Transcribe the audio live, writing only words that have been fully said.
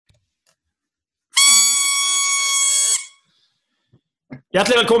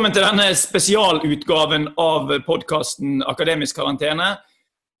Hjertelig velkommen til denne spesialutgaven av podcasten Akademisk karantene.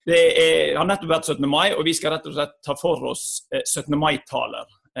 Det har nettopp vært 17. mai, og vi skal rett og slett ta for oss 17. mai-taler.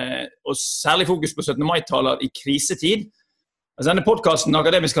 Og særlig fokus på 17. mai-taler i krisetid. Altså, denne podcasten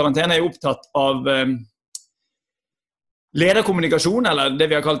Akademisk karantene er opptatt av lederkommunikasjon, eller det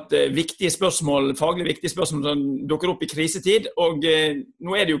vi har kalt viktige spørsmål, faglig viktige spørsmål som dukker opp i krisetid. Og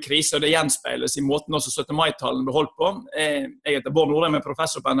nå er det jo krise, og det gjenspeiles i måten også 17. mai-talen ble holdt på. Jeg heter Bård Nordheim, er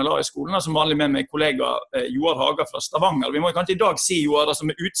professor på NLA-skolen, og som vanlig med meg kollega Joar Haga fra Stavanger. Vi må kanskje i dag si, Joar, altså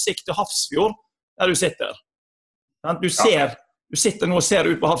med utsikt til Hafrsfjord, der du sitter. Du sitter nå og ser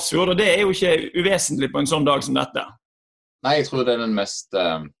ut på Hafrsfjord, og det er jo ikke uvesentlig på en sånn dag som dette. Nei, jeg tror det er den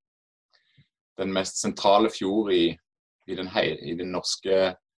mest sentrale fjord i den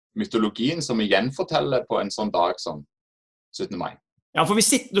norske mytologien som igjen forteller på en sånn dag som 17. mai. Ja, for du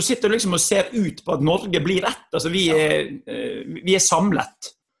sitter liksom og ser ut på at Norge blir ett. Altså vi er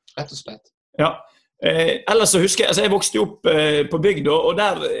samlet. Rett og slett. Ja. Ellers så husker jeg, altså jeg vokste opp på bygda, og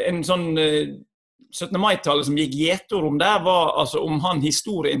der en sånn 17. mai-tale som gikk gjetord om der, var altså om han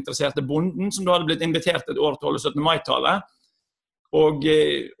historieinteresserte bonden, som da hadde blitt invitert et år til å holde 17. mai-tale, og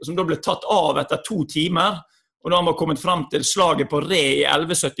som da ble tatt av etter 2 timer, og da han var kommet frem til slaget på Re i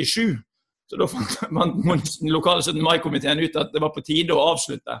 1177, så da fant den lokale 17. mai-komiteen ut at det var på tide å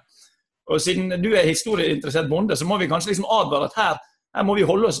avslutte. Og siden du er historieinteressert bonde, så må vi kanskje liksom advare at her må vi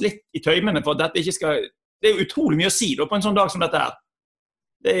holde oss litt i tøymene for at dette ikke skal... Det er jo utrolig mye å si da, på en sånn dag som dette her.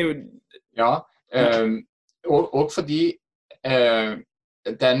 Det er jo... Ja, og fordi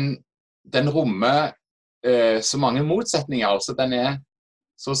den rommer så mange motsetninger, altså den er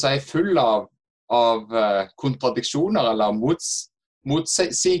så å si full av kontradiksjoner eller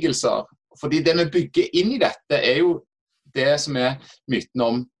motsigelser. Fordi det vi bygger inn i dette er jo det som er myten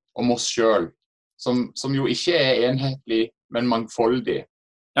om oss selv, som jo ikke er enhetlig, men mangfoldig.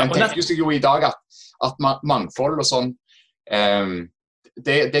 Man tenker seg jo i dag at mangfold og sånn,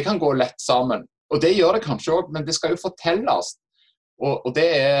 det kan gå lett sammen. Og det gjør det kanskje også, men det skal jo fortelles. Og det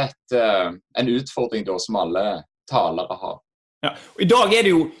er en utfordring da, som alle talere har. Ja, og i dag er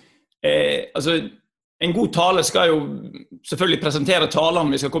det jo altså, en god tale skal jo selvfølgelig presentere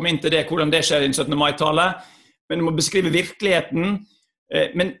talene, vi skal komme inn til det, hvordan det skjer i en 17. mai-tale, men du må beskrive virkeligheten.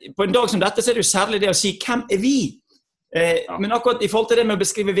 Men på en dag som dette så er det jo særlig det å si, hvem er vi? Men akkurat i forhold til det med å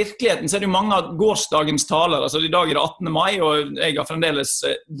beskrive virkeligheten, så er det jo mange av gårsdagens taler, altså i dag er det 18. mai, og jeg har fremdeles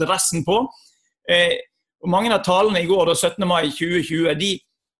dressen på. Og mange av talene i går, da, 17. mai 2020, de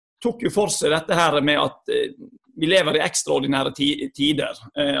tok jo for seg dette her med at vi lever i ekstraordinære tider.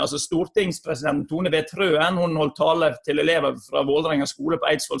 Altså stortingspresident Tone V. Trøen, hun holdt tale til elever fra Vålerenga skole på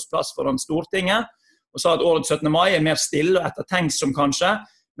Eidsvolls plass foran Stortinget, og sa at årets 17. mai er mer stille og ettertenksom kanskje,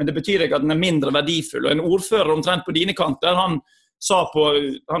 men det betyr ikke at den er mindre verdifull. Og en ordfører omtrent på dine kanter, han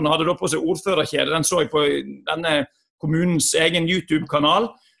hadde da på seg ordførerkjede, den så jeg på denne kommunens egen YouTube-kanal,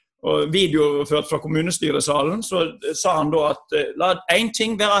 og videoført fra kommunestyresalen, så sa han da at la en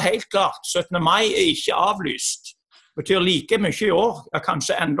ting være helt klart, 17. mai er ikke avlyst. Det betyr like mye i år, ja,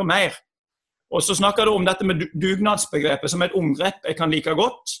 kanskje enda mer. Og så snakker du om dette med dugnadsbegrepet som et omgrep jeg kan like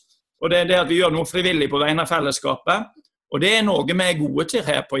godt, og det er det at vi gjør noe frivillig på vegne av fellesskapet, og det er noe vi er gode til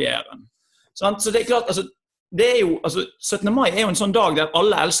her på Jæren. Så det er klart, altså, 17. mai er jo en sånn dag der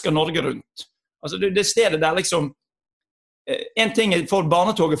alle elsker Norge rundt. Altså det stedet der liksom en ting er for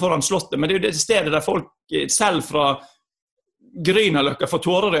barnetoget foran slottet, men det er jo det stedet der folk selv fra Grünerløkka får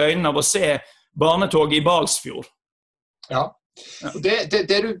tårer i øynene av å se barnetoget i Balsfjord. Ja,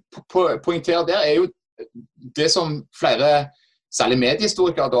 det du poengterer der er jo det som flere, særlig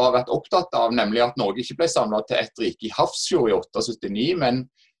mediehistorikere, da har vært opptatt av, nemlig at Norge ikke ble samlet til et rike i Hafrsfjord i 879, men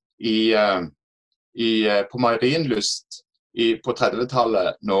på Marienlyst på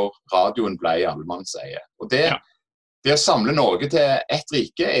 30-tallet når radioen ble allemannseie. Og det å samle Norge til et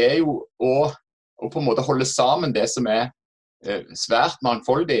rike er jo å på en måte holde sammen det som er svært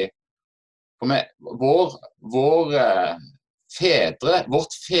mangfoldig. Vårt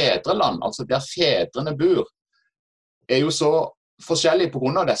fedreland, altså der fedrene bor, er jo så forskjellig på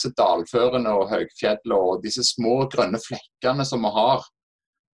grunn av disse dalførene og høgfjellene og disse små grønne flekkene som vi har,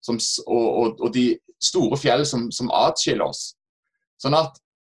 og de store fjell som atskiller oss. Sånn at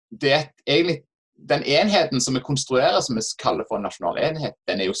det er egentlig den enheten som vi konstruerer, som vi kaller for en nasjonal enhet,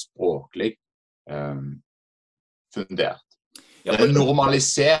 den er jo språklig fundert. Den er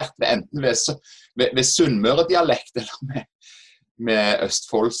normalisert enten ved Sunnmøre-dialekt eller med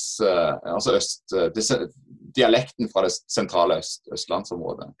Østfolds, altså dialekten fra det sentrale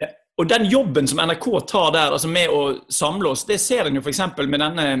Østlandsområdet. Og den jobben som NRK tar der, altså med å samle oss, det ser en jo for eksempel med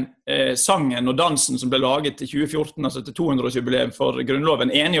denne sangen og dansen som ble laget til 2014, altså til 200-årsjubileum for Grunnloven,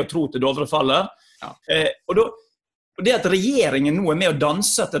 enig og tro til Dovre faller. Ja. Og det at regjeringen nå med å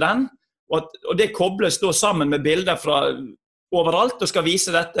danse til den, og det kobles da sammen med bilder fra overalt og skal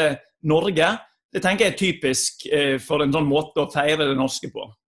vise dette Norge, det tenker jeg typisk for en sånn måte å feire det norske på.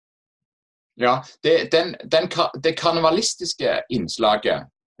 Ja, det karnevalistiske innslaget,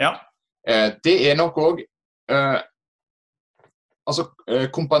 ja. Det nok også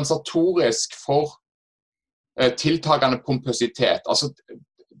kompensatorisk for tiltagende pompøsitet. Altså,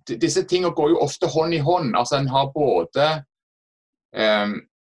 disse tingene går jo ofte hånd i hånd. Altså, en har både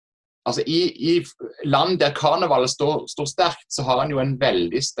altså, i land der karnevalet står sterkt, så har en jo en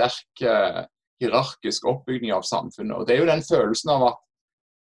veldig sterk hierarkisk oppbygning av samfunnet. Og det er jo den følelsen av at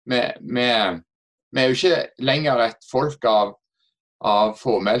vi er jo ikke lenger et folk av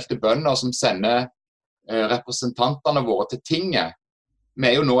formelle bønder som sender representantene våre til tinget. Vi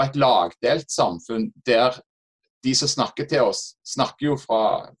er jo nå et lagdelt samfunn der de som snakker til oss, snakker jo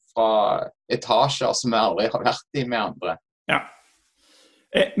fra etasjer som vi aldri har vært i med andre. Ja.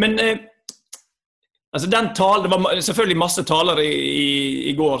 Men altså den talen, det var selvfølgelig masse taler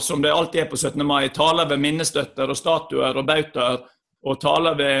i går, som det alltid på 17. mai. Taler ved minnestøtter og statuer og bautaer, og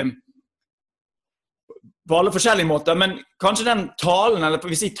taler ved på alle forskjellige måter, men kanskje den talen, eller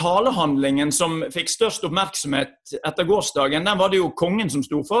hvis jeg talehandlingen som fikk størst oppmerksomhet etter gårsdagen, den var det jo kongen som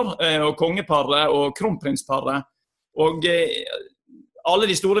stod for, og kongeparet og kronprinsparet. Og alle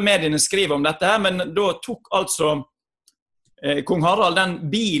de store mediene skriver om dette her, men da tok altså kong Harald den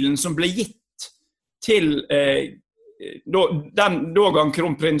bilen som ble gitt til den dågang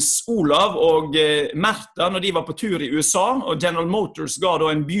kronprins Olav og Märtha når de var på tur i USA, og General Motors ga da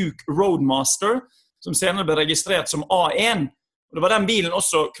en Buick Roadmaster, som senere ble registrert som A1. Og det var den bilen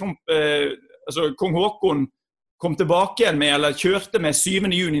også kong Håkon kom tilbake med, eller kjørte med 7.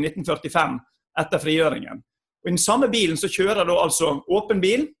 juni 1945 etter frigjøringen. Og i den samme bilen så kjører da altså åpen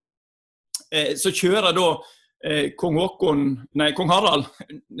bil, så kjører da kong Harald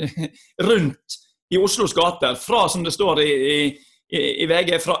rundt i Oslos gater, fra, som det står i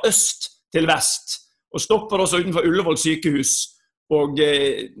VG, fra øst til vest, og stopper også utenfor Ullevål sykehus, og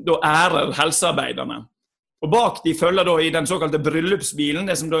da ærer helsearbeiderne. Og bak de følger da i den såkalte bryllupsbilen,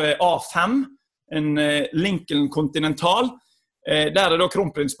 det som da A5, en Lincoln Continental, der da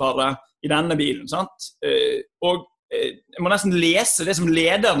kronprinsparet i denne bilen, sant? Og jeg må nesten lese det som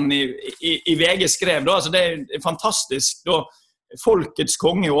lederen i VG skrev da, altså det fantastisk, da folkets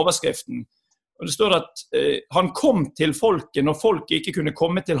konge i overskriften. Og det står at han kom til folket når folket ikke kunne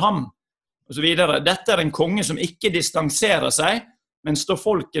komme til ham, og så videre. Dette en konge som ikke distanserer seg, men står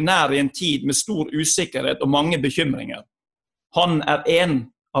folket nær i en tid med stor usikkerhet og mange bekymringer. Han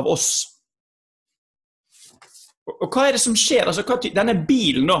en av oss. Og hva det som skjer? Altså, denne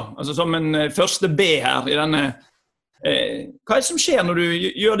bilen da, altså som en første B her i denne, hva det som skjer når du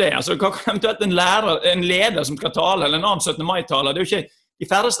gjør det? Altså, hva kan eventuelt en leder som skal tale, eller en annen 17. mai-taler? Det er jo ikke, de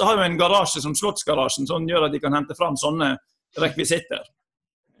færreste har jo en garasje som Slottsgarasjen, som gjør at de kan hente frem sånne rekvisitter.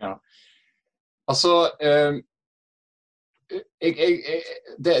 Ja, altså...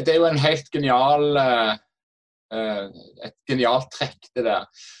 det jo en helt genial et genialt trekk det der,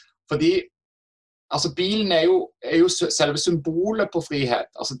 fordi altså bilen er jo selve symbolet på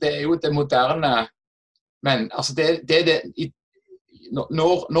frihet, altså det jo det moderne, men altså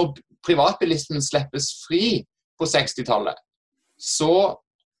når privatbilismen slippes fri på 60-tallet, så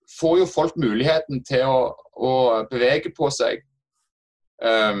får jo folk muligheten til å bevege på seg,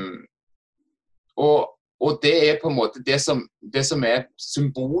 og det på en måte det som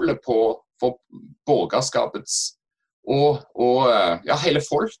symbolet for borgerskapets og ja, hele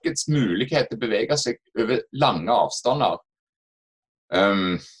folkets mulighet til å bevege seg over lange avstander.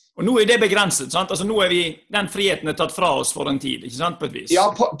 Og nå det begrenset, sant? Altså nå den friheten tatt fra oss for en tid, ikke sant, på et vis? Ja,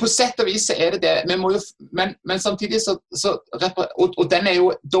 på sett og vis så det. Vi må jo, men samtidig og den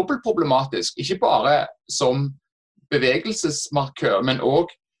jo dobbelt problematisk, ikke bare som bevegelsesmarkør, men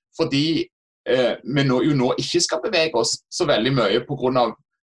også fordi vi nå ikke skal bevege oss så veldig mye på grunn av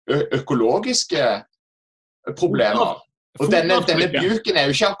økologiske problemer. Og denne Buicken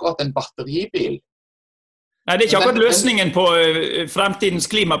jo ikke akkurat en batteribil. Nei, det ikke akkurat løsningen på fremtidens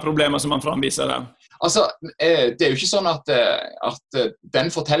klimaproblemer som man framviser der. Altså, det jo ikke sånn at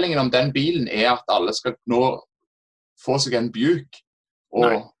den fortellingen om den bilen at alle skal nå få seg en Buick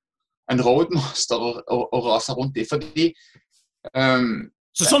og en Roadmaster og rase rundt i, fordi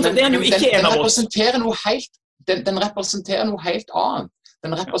så sånn sett den jo ikke en av oss. Den representerer noe helt annet.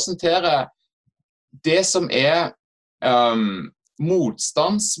 Den representerer det som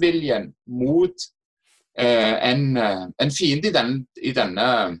motstandsviljen mot en fiende i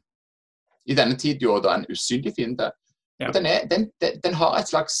denne tid, jo da en usynlig fiende. Ja. Og den har et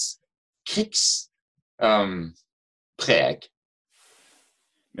slags krigspreg.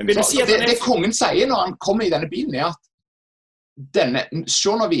 Men vil du si at det kongen sier når han kommer i denne bilen, er at se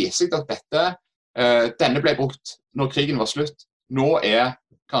nå viser jeg at denne ble brukt når krigen var slutt. Nå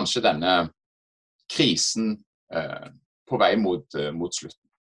kanskje denne krisen på vei mot slutten.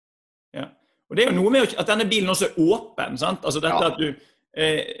 Ja. Og det jo noe med at denne bilen også åpen, sant? Altså dette at du,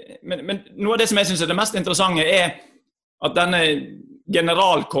 men noe av det som jeg synes det mest interessante at denne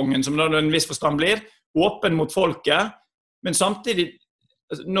generalkongen, som da en viss forstand blir, åpen mot folket, men samtidig,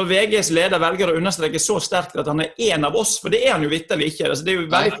 når VGs leder velger å understreke så sterkt at han en av oss, for det han jo vitterlig ikke, altså det jo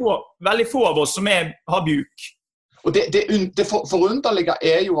veldig få av oss som har bjuk. Og det forunderlige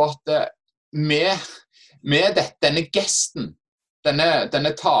jo at med denne gesten,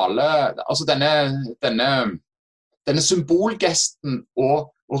 denne tale, altså denne symbolgesten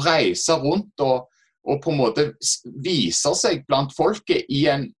å reise rundt og på en måte viser seg blant folket i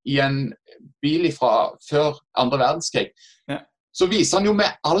en bil fra før andre verdenskrig, så viser han jo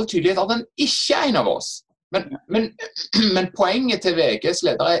med all tydelighet at han ikke en av oss. Men poenget til VGs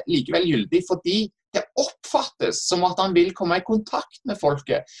leder likevel gyldig, fordi det oppfattes som at han vil komme i kontakt med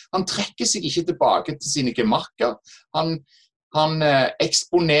folket. Han trekker seg ikke tilbake til sine gemakker. Han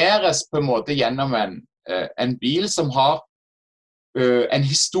eksponeres på en måte gjennom en bil som har en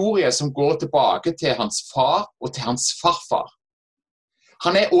historie som går tilbake til hans far og til hans farfar.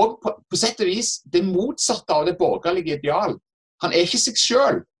 Han også på sett og vis det motsatte av det borgerlige ideal. Han ikke seg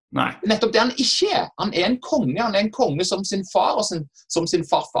selv. Nei. Nettopp det han ikke Han en konge. Han en konge som sin far og som sin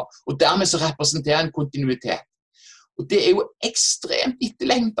farfar. Og dermed så representerer han kontinuitet. Og det jo ekstremt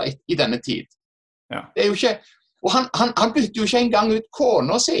etterlengtet i denne tid. Ja. Det jo ikke... Og han bytter jo ikke engang ut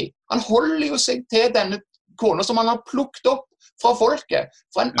kona si. Han holder jo seg til denne kona som han har plukket opp fra folket.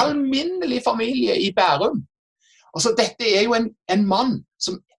 Fra en alminnelig familie i Bærum. Altså, dette jo en mann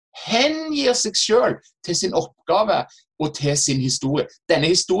som hengir seg selv til sin oppgave og til sin historie. Denne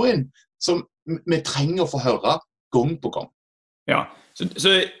historien som vi trenger å få høre gang på gang. Ja,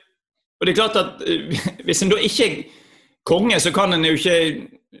 og det klart at hvis en da ikke konge, så kan en jo ikke,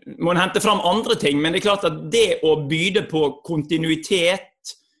 må en hente fram andre ting, men det klart at det å byde på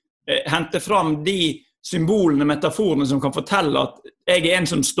kontinuitet, hente fram de symbolene, metaforene som kan fortelle at jeg en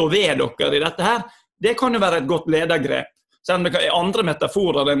som står ved dere i dette her, det kan jo være et godt ledergrep. Selv om det er andre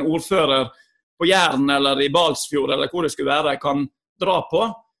metaforer enn ordfører på Jæren eller i Balsfjord eller hvor det skulle være, kan dra på.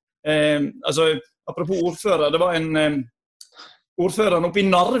 Altså, apropos ordfører, det var ordføreren oppe i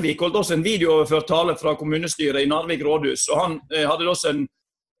Narvik holdt også en videooverført tale fra kommunestyret i Narvik rådhus, og han hadde også en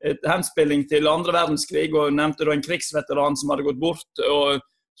henspilling til andre verdenskrig og nevnte da en krigsveteran som hadde gått bort og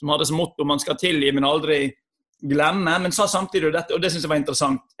som hadde som motto man skal tilgi, men aldri glemme, men sa samtidig dette, og det synes jeg var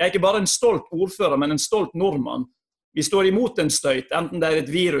interessant. Jeg ikke bare en stolt ordfører, men en stolt nordmann. Vi står imot en støyt, enten det et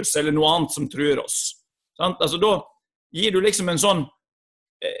virus eller noe annet som truer oss. Sant? Altså, da gir du liksom en sånn...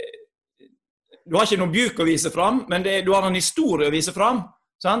 Du har ikke noen bjuk å vise fram, men du har en historie å vise fram,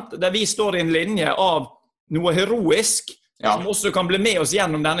 sant? Der vi står i en linje av noe heroisk, som også kan bli med oss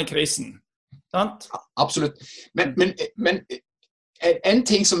gjennom denne krisen. Sant? Absolutt. Men en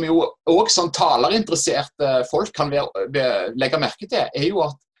ting som jo også sånn talerinteresserte folk kan legge merke til, jo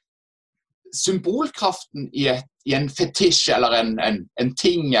at symbolkraften i en fetisj, eller en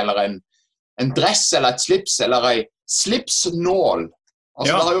ting, eller en dress, eller et slips, eller en slipsnål.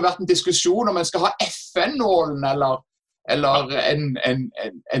 Altså, det har jo vært en diskusjon om en skal ha FN-nålen, eller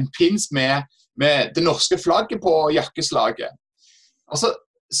en pins med det norske flagget på jakkeslaget. Altså,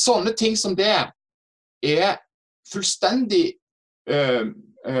 sånne ting som det fullstendig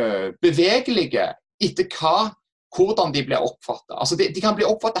bevegelige etter hvordan de blir oppfattet. Altså, de kan bli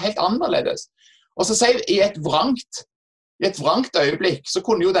oppfattet helt annerledes. Og så sier i et vrangt øyeblikk, så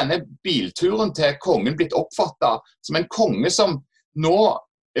kunne jo denne bilturen til kongen blitt oppfattet som en konge som nå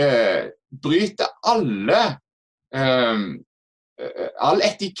bryter all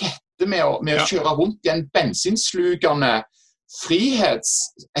etikette med å kjøre rundt i en bensinslugende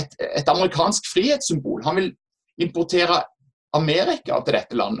et amerikansk frihetssymbol. Han vil importere Amerika til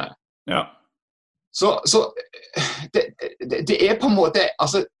dette landet. Ja. Så det på en måte,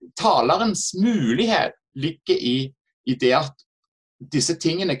 altså talerens mulighet ligger i det at disse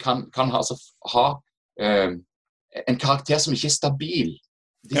tingene kan ha en karakter som ikke stabil.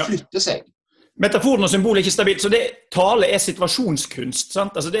 De flytter seg. Metaforen og symbol ikke stabilt, så tale situasjonskunst,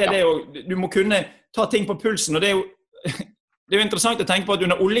 sant? Altså du må kunne ta ting på pulsen, og det jo interessant å tenke på at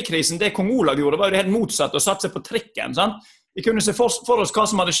under oljekrisen, det kong Olav gjorde, var jo det helt motsatt å satse på trikken, sant? Vi kunne se for oss hva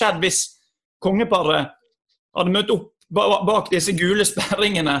som hadde skjedd hvis kongeparet hadde møtt opp bak disse gule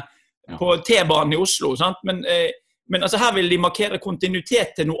sperringene på T-banen i Oslo, sant? Men altså her vil de markere kontinuitet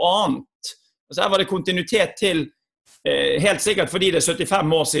til noe annet. Altså her var det kontinuitet til, helt sikkert fordi det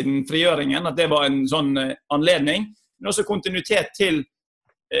 75 år siden frigjøringen, at det var en sånn anledning, men også kontinuitet til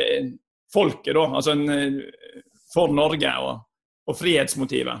folket da, altså for Norge og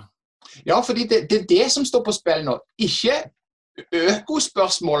frihetsmotivet. Ja, fordi det er det som står på spill nå, ikke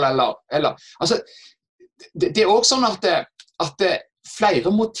økospørsmål eller altså, det er også sånn at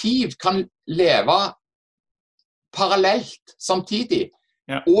flere motiv kan leve parallelt samtidig,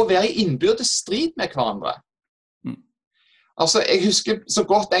 og være i innbyrdes strid med hverandre. Altså, jeg husker så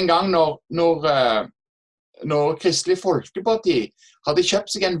godt en gang når Kristelig Folkeparti hadde kjøpt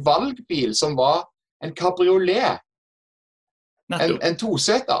seg en valgbil som var en kabriolet, en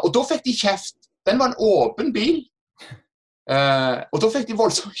toseter, og da fikk de kjeft. Den var en åpen bil, og da fikk de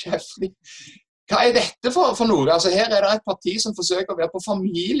voldsomt kjeft. Hva er dette for noe? Altså, her er det et parti som forsøker å være på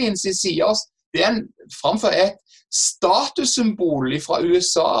familiens side. Det er framfor et statussymbol fra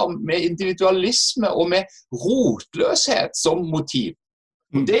USA med individualisme og med rotløshet som motiv.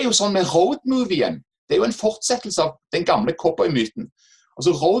 Og det er jo sånn med roadmovien. Det er jo en fortsettelse av den gamle cowboy-myten.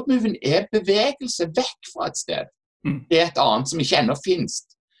 Altså, roadmovien er bevegelse vekk fra et sted. Det er et annet som ikke ennå finnes.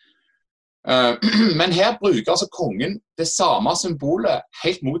 Men her bruker altså kongen det samme symbolet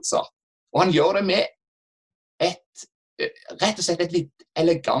helt motsatt. Og han gjør det med rett og slett et litt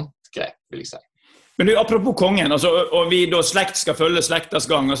elegant grep, vil jeg si. Men du, apropos kongen, altså, og vi da slekt skal følge slekters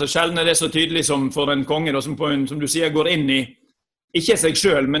gang, altså sjelden er det så tydelig som for en konge, da, som du sier, går inn i, ikke seg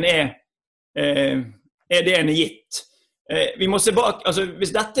selv, men er det en gitt. Vi må se bak, altså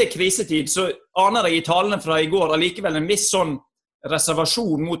hvis dette er krisetid, så aner jeg i talene fra i går allikevel en viss sånn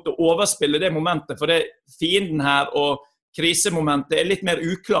reservasjon mot å overspille det momentet, for det fienden her og krisemomentet er litt mer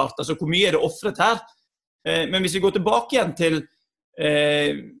uklart, altså hvor mye er det offret her. Men hvis vi går tilbake igjen til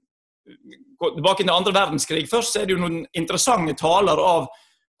andre verdenskrig, først er det jo noen interessante taler av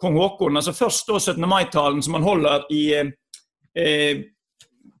kong Håkon, altså først da 17. mai-talen som han holder i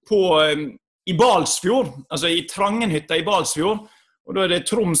Balsfjord, altså i Trangenhytta i Balsfjord, og da er det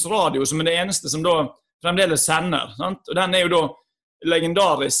Troms Radio som er det eneste som da fremdeles sender, sant? Og den er jo da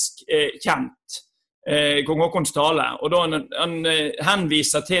legendarisk kjent, kong Håkons tale, og da han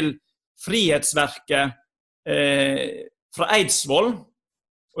henviser til frihetsverket fra Eidsvoll,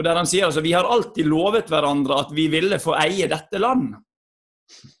 og der han sier altså, vi har alltid lovet hverandre at vi ville få eie dette land.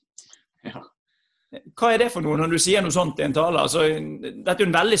 Ja. Hva er det for noe når du sier noe sånt i en tale? Altså, dette er jo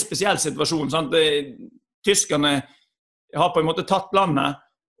en veldig spesiell situasjon, sant? Tyskerne har på en måte tatt landet,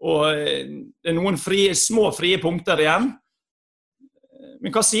 og det er noen små frie punkter igjen. Men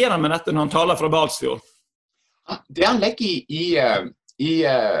hva sier han med dette når han taler fra Balsfjord? Det han legger i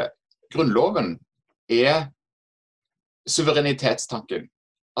grunnloven er suverenitetstanken.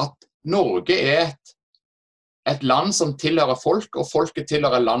 At Norge er et land som tilhører folk, og folket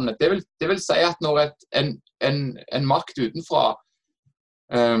tilhører landet. Det vil si at når en makt utenfra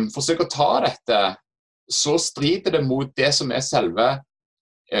forsøker å ta dette, så strider det mot det som er selve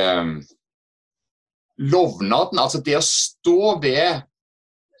lovnaden, altså det å stå ved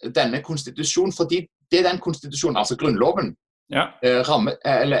denne konstitusjonen, fordi det den konstitusjonen, altså grunnloven,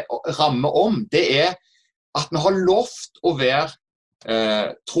 rammer om, det er at vi har lovt å være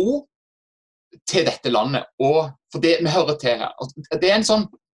tro til dette landet, og for det vi hører til her. Det er en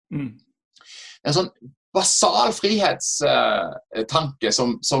sånn basal frihetstanke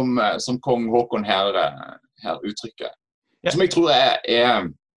som kong Håkon her uttrykker. Som jeg tror er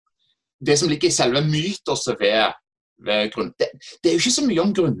det som ligger i selve mytoset ved grunn. Det er jo ikke så mye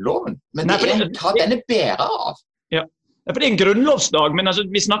om grunnloven, men det er hva den er bærer av. Ja, for det er en grunnlovsdag, men altså,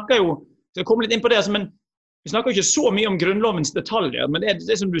 vi snakker jo, skal komme litt inn på det, altså, men vi snakker jo ikke så mye om grunnlovens detaljer, men det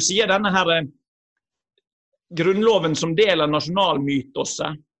er som du sier, denne her grunnloven som del av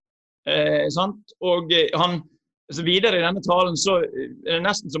nasjonalmytoset, sant? Og han, altså videre i denne talen, så er det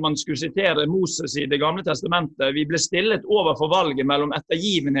nesten som man skulle sitere Moses i det gamle testamentet, vi ble stillet overfor valget mellom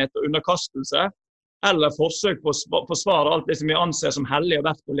ettergivenhet og underkastelse, eller forsøk på å forsvare alt det som vi anser som hellig og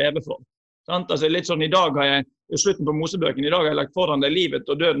verdt å leve for. Altså, litt sånn, i dag har jeg, i slutten på Mosebøken, i dag har jeg lagt foran det livet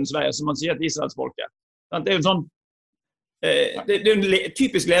og dødens vei, som man sier til Israelsfolket. Det er jo en sånn, det er en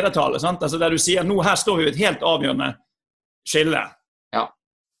typisk ledertale, sant? Altså, der du sier, nå her står vi ved et helt avgjørende skille. Ja,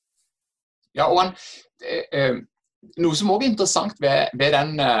 og noe som også er interessant ved den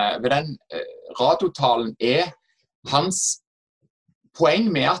radiotalen er hans poeng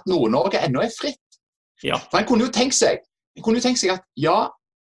med at Nord-Norge ennå er fritt. Ja. For han kunne jo tenkt seg at ja,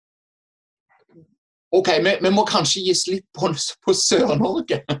 ok, vi må kanskje gi slipp på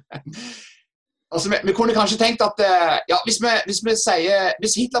Sør-Norge. Altså, vi kunne kanskje tenkt at ja, hvis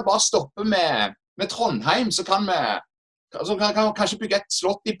Hitler bare stopper med Trondheim, så kan vi kanskje bygge et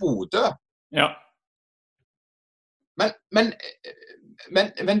slott i Bodø. Ja. Men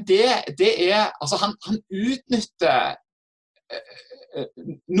det altså han utnytter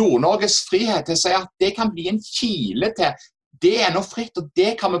Nord-Norges frihet til å si at det kan bli en kile til det nå fritt, og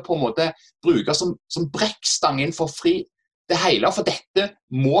det kan vi på en måte bruke som brekkstang inn for fri det hele, for dette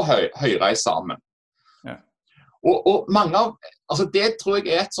må høre sammen. Ja. Og mange av, altså det tror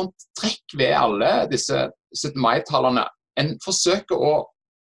jeg et sånt trekk ved alle disse 17. mai-talerne. En forsøker å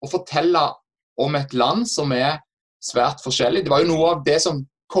fortelle om et land som svært forskjellig. Det var jo noe av det som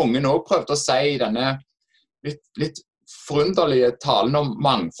kongen også prøvde å si i denne litt forunderlige talen om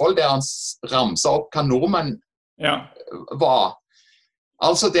mangfold, der han ramset opp hva nordmenn var.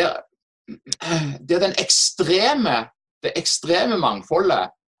 Altså det det ekstreme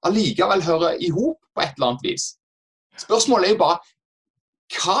mangfoldet allikevel hører ihop på et eller annet vis. Spørsmålet jo bare,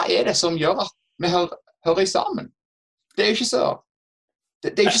 hva det som gjør at vi hører sammen? Det jo ikke så,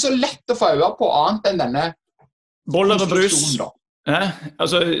 det er ikke så lett å få øye på annet enn denne boller og brus.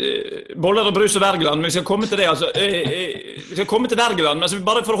 Altså, boller og brus og Wergeland, men vi skal komme til det. Altså, vi skal komme til Wergeland, men altså,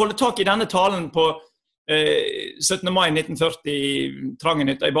 bare for å holde tak i denne talen på 17. mai 1940 i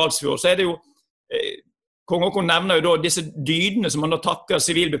Trangenhytta i Balsfjord, så det jo Kong Håkon nevner jo da disse dydene som man da takker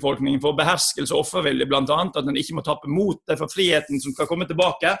sivilbefolkningen for beherskelse og offervilje, blant annet, at den ikke må tappe mot det for friheten som skal komme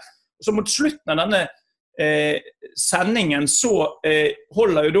tilbake. Og så mot slutten av denne sendingen så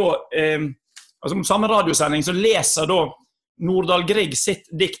holder jo da altså samme radiosending så leser da Nordahl Grieg sitt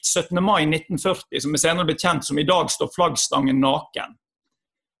dikt 17. mai 1940 som senere ble kjent som I dag står flaggstangen naken.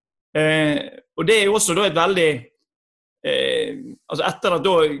 Og det jo også da et veldig altså etter at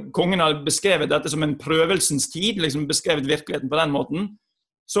da kongen har beskrevet dette som en prøvelsens tid, liksom beskrevet virkeligheten på den måten,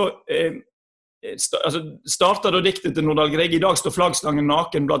 så altså starter da diktet til Nordahl Grieg I dag står flaggstangen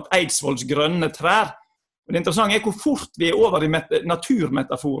naken blant Eidsvolls grønne trær. Og det interessante hvor fort vi over I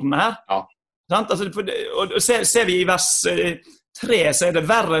naturmetaforene her. Ja. Altså, og ser vi I vers 3 så det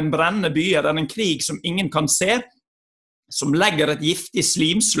verre enn brennende byer enn en krig som ingen kan se, som legger et giftig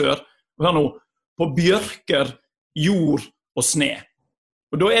slimslør på bjørker, jord og sne.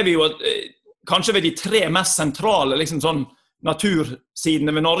 Og da vi jo kanskje ved de 3 mest sentrale liksom sånn,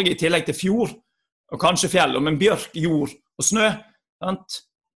 natursidene ved Norge I tillegg til fjord, og kanskje fjell, men bjørk, jord og snø. Sant?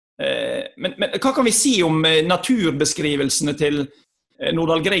 Men hva kan vi si om naturbeskrivelsene til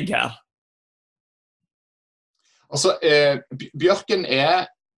Nordahl Grieg her? Altså, bjørken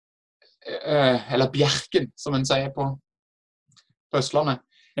eller bjerken, som en sier på Østlandet,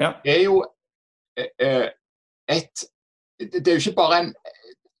 jo det jo ikke bare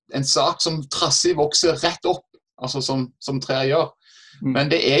en sak som trassig vokser rett opp, altså som trær gjør,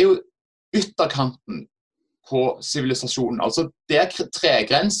 men det jo ytterkanten på sivilisasjonen. Altså, der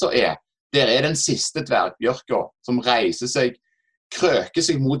tregrenser der den siste dvergbjørka som reiser seg, krøker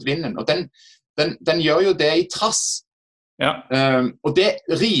seg mot vinden, og den gjør jo det I trass. Ja. Og det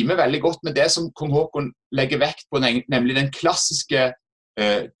rimer veldig godt med det som kong Håkon legger vekt på, nemlig den klassiske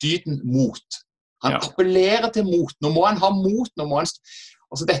dyden mot. Han appellerer til mot. Nå må han ha mot.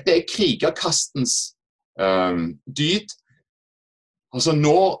 Altså, dette krigerkastens dyd. Altså,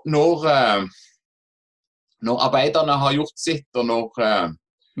 når arbeiderne har gjort sitt, og når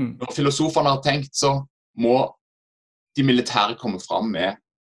filosoferne har tenkt, så må de militære komme fram med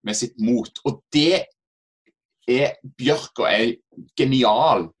sitt mot. Og det bjørka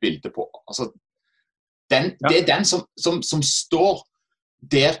genial bilde på. Altså, det den som står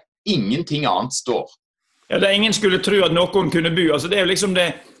der ingenting annet står. Ja, det ingen skulle tro at noen kunne bo. Altså, det jo liksom det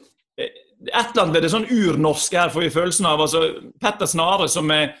et eller annet ved det sånn urnorsk her, får vi følelsen av. Altså, Petter Snare, som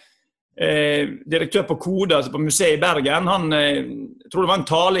direktør på Kode, altså på museet I Bergen, han, jeg tror det var en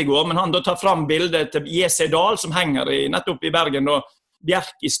tale I går, men han da tar fram bildet til J.C. Dahl, som henger nettopp I Bergen, da,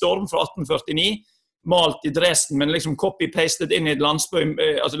 Bjerk I storm fra 1849, malt I Dresden, men liksom copy-pastet inn I et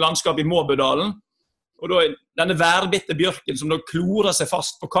landskap I Måbødalen. Og da denne værbitte bjørken som da klorer seg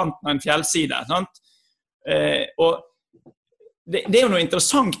fast på kanten av en fjellside. Sant? Og det jo noe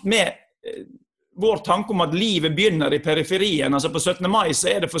interessant med vår tanke om at livet begynner I periferien. Altså på 17. mai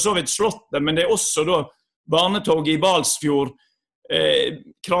så det for så vidt slottet, men det også da barnetoget I Balsfjord,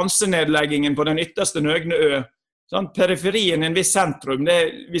 kransenedleggingen på den ytterste Nøgne ø, sånn, periferien I en viss sentrum.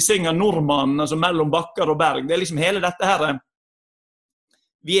 Vi synger nordmannen, altså mellom bakker og berg. Det liksom hele dette her.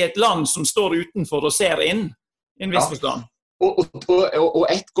 Vi et land som står utenfor og ser inn I en viss forstand. Og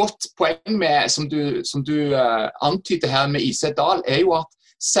et godt poeng som du antyder her med I.C. Dahl jo at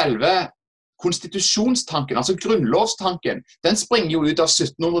selve konstitusjonstanken, altså grunnlovstanken, den springer jo ut av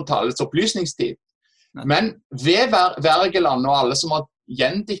 1700-tallets opplysningstid. Men ved Wergeland og alle som har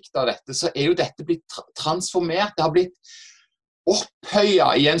gjendiktet dette, så jo dette blitt transformert. Det har blitt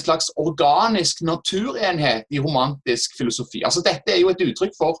opphøyet i en slags organisk naturenhet i romantisk filosofi. Altså dette jo et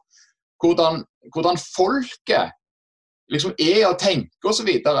uttrykk for hvordan folket liksom å tenke og så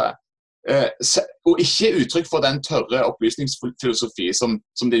videre, og ikke uttrykk for den tørre opplysningsfilosofi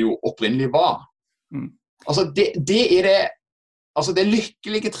som det jo opprinnelig var. Altså det det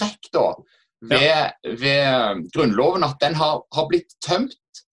lykkelige trekk da ved grunnloven, at den har blitt tømt,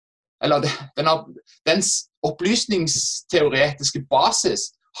 eller dens opplysningsteoretiske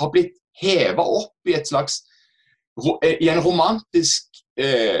basis har blitt hevet opp i et slags i en romantisk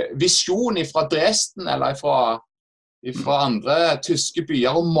visjon fra Dresden eller fra andre tyske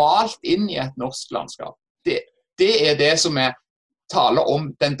byer og malt inn i et norsk landskap. Det det som taler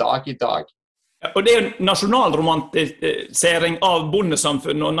om den dag i dag. Og det en nasjonalromantisering av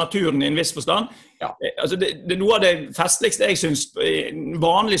bondesamfunnet og naturen i en viss forstand. Ja. Altså det noe av det festligste jeg synes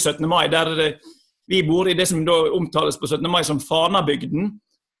vanlig 17. mai, der vi bor i det som da omtales på 17. mai som Fanabygden,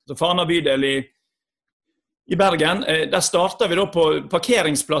 altså Fana bydel i Bergen. Der startet vi da på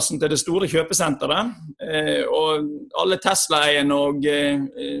parkeringsplassen til det store kjøpesenteret, og alle Tesla-eierne og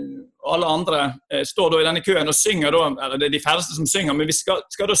alle andre står da i denne køen og synger da, eller det de færreste som synger, men vi skal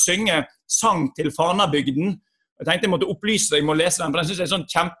da synge sang til Fanabygden. Jeg tenkte jeg måtte opplyse deg, jeg må lese den, for jeg synes det et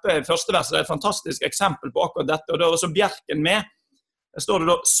sånn kjempe første vers, det et fantastisk eksempel på akkurat dette, og da var også Bjerken med. Der står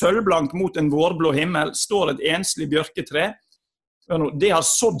det da, sølvblank mot en vårblå himmel, står et enslig bjørketre. Det har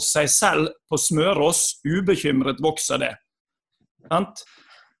sådd seg selv på Smørås, ubekymret vokser det.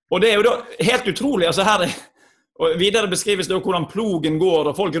 Og det jo da helt utrolig, altså her og videre beskrives det hvordan plogen går,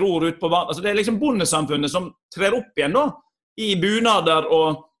 og folk ror ut på vann. Altså det liksom bondesamfunnet som trer opp igjen da, i bunader,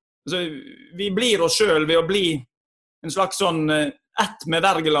 og altså, vi blir oss selv ved å bli en slags sånn ett med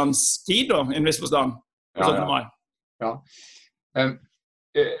Wergelands tid da, i en viss forstand. Ja.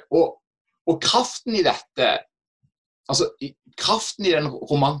 Og kraften i dette, altså kraften i den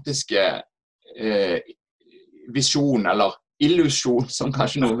romantiske visjon, eller illusjon, som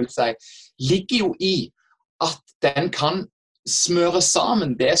kanskje noen vil si, ligger jo i at den kan smøre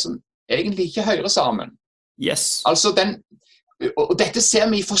sammen det som egentlig ikke hører sammen. Yes. Altså og dette ser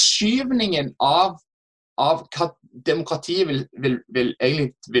vi i forskyvningen av hva demokratiet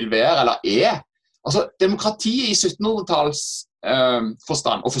egentlig vil være, eller Altså, demokratiet i 1700-talls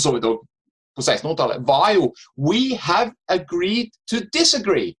forstand, og for så vidt også på 1600-tallet, var jo «We have agreed to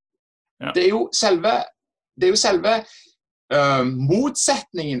disagree». Ja. Det jo selve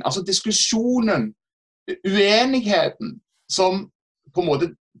motsetningen, altså diskusjonen, uenigheten, som på en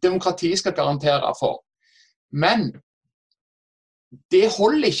måte demokratiet skal garantere for. Men det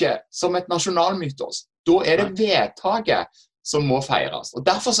holder ikke som et nasjonalmytos. Da det vedtaket som må feires. Og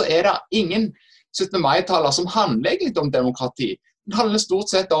derfor så det ingen 17. mai-taler som handler egentlig om demokrati. Det handler stort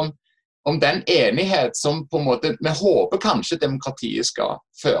sett om den enighet som på en måte, vi håper kanskje demokratiet skal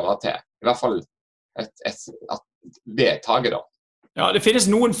føre til. I hvert fall et vedtaket da. Ja, det finnes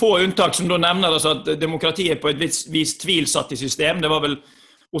noen få unntak som da nevner altså at demokratiet på et vis tvilsatt i system. Det var vel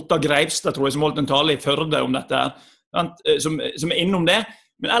Ottar Greivstad, tror jeg, som holdt en tale i Førde om dette her, som innom det.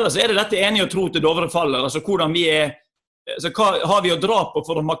 Men ellers det dette enige å tro til Dovre faller, altså hvordan vi altså hva har vi å dra på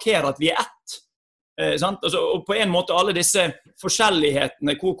for å markere at vi ett? Altså, og på en måte alle disse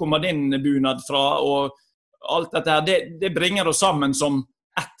forskjellighetene, hvor kommer din bunad fra, og alt dette her, det bringer oss sammen som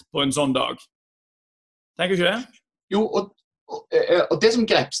ett på en sånn dag. Tenker du ikke det? Jo, og det som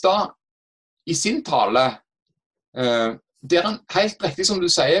Grepstad i sin tale, der han helt riktig som du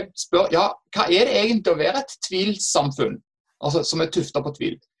sier, spør, ja, hva det egentlig å være et tvilsamfunn, altså som tuftet på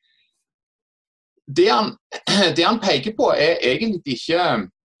tvil? Det han peker på egentlig ikke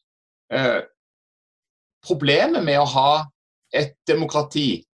problemet med å ha et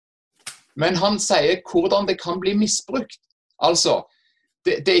demokrati, men han sier hvordan det kan bli misbrukt. Altså,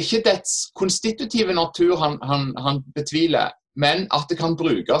 det ikke dets konstitutive natur han betviler, men at det kan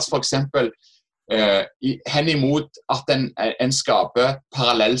brukes for eksempel henimot at en skaper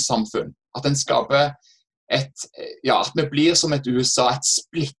parallellsamfunn. At en skaper at vi blir som et USA, et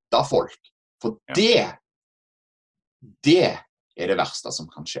splittet folk. For det det verste som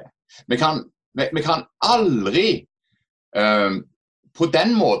kan skje. Vi kan aldri på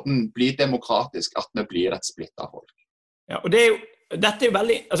den måten bli demokratisk at vi blir et splittet folk. Ja, og dette jo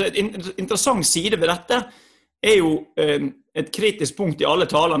veldig, altså en interessant side ved dette jo et kritisk punkt i alle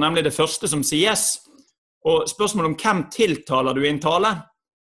taler, nemlig det første som sies, og spørsmålet om hvem tiltaler du i en tale.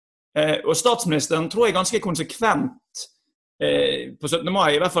 Og statsministeren tror jeg ganske konsekvent på 17.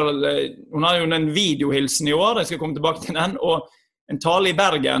 mai, I hvert fall, hun har jo en videohilsen I år, jeg skal komme tilbake til den, og en tale I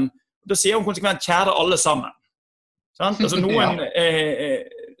Bergen, da sier hun konsekvent kjære alle sammen. Sant? Altså noen,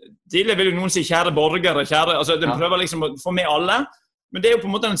 tidligere vil jo noen si kjære borgere, kjære, altså den prøver liksom å få med alle, men det jo på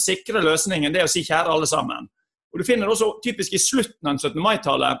en måte den sikre løsningen, det å si kjære alle sammen. Og du finner det også typisk I slutten av en 17.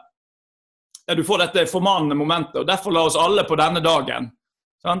 mai-tale, der du får dette formanende momentet, og derfor la oss alle på denne dagen,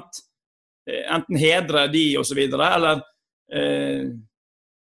 sant? Enten hedre de og så videre, eller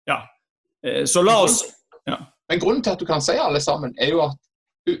så la oss Men grunnen til at du kan si alle sammen jo at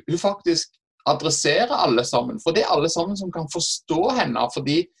hun faktisk adresserer alle sammen, for det alle sammen som kan forstå henne,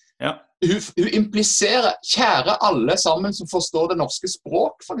 fordi hun impliserer kjære alle sammen som forstår det norske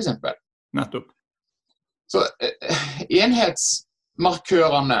språk, for eksempel. Nettopp. Så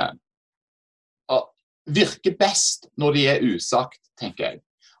enhetsmarkørene virker best når de usagt, tenker jeg.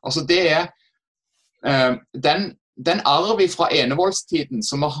 Altså det den arv fra enevoldstiden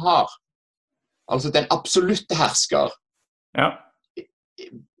som vi har, altså den absolutte hersker,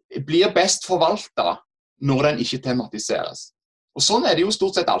 blir best forvaltet når den ikke tematiseres. Og sånn det jo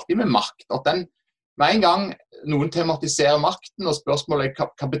stort sett alltid med makt, at med en gang noen tematiserer makten, og spørsmålet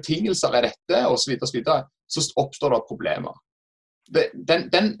hva betingelser dette, og så videre, så oppstår det problemer.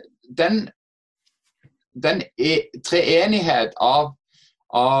 Den treenighet av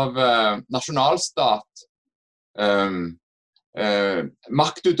nasjonalstat,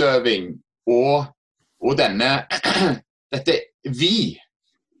 maktutøving og dette vi,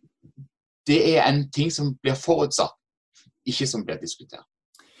 det en ting som blir forutsatt, ikke som blir diskutert.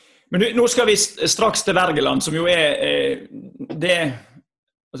 Men nå skal vi straks til Wergeland, som jo det,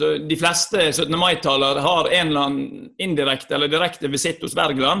 altså de fleste 17. mai-taler har en eller annen indirekte eller direkte visitt hos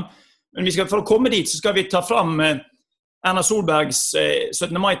Wergeland, men for å komme dit så skal vi ta fram Erna Solbergs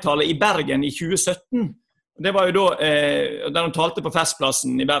 17. mai-tale I Bergen I 2017. Det var jo da, der hun talte på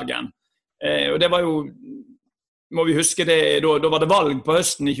Festplassen I Bergen. Og det var jo, må vi huske det, da var det valg på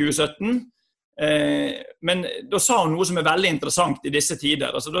høsten I 2017. Men da sa hun noe som veldig interessant I disse tider.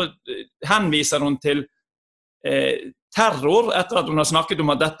 Altså da henviser hun til terror, etter at hun har snakket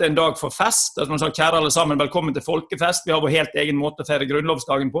om at dette en dag for fest. At hun har sagt, kjære alle sammen, velkommen til folkefest. Vi har vår helt egen måte å feire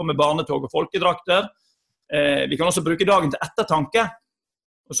grunnlovsdagen på, med barnetog og folkedrakter. Vi kan også bruke dagen til ettertanke.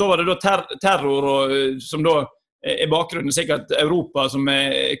 Og så var det da terror, som da bakgrunnen sikkert Europa som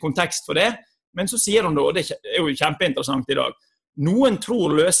kontekst for det. Men så sier hun da, og det jo kjempeinteressant I dag, noen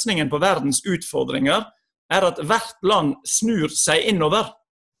tror løsningen på verdens utfordringer at hvert land snur seg innover.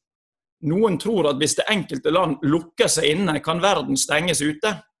 Noen tror at hvis det enkelte land lukker seg inne, kan verden stenges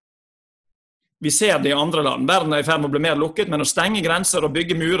ute. Vi ser det I andre land. Verden I ferd med å bli mer lukket, men å stenge grenser og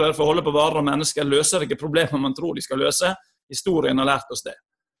bygge murer for å holde på varer og mennesker løser ikke problemer man tror de skal løse. Historien har lært oss det.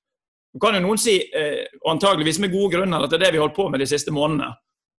 Nå kan jo noen si, og antageligvis med gode grunner, at det det vi holdt på med de siste månedene,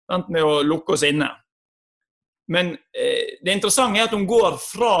 med å lukke oss inne. Men det interessante at hun går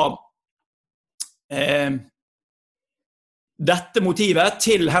fra dette motivet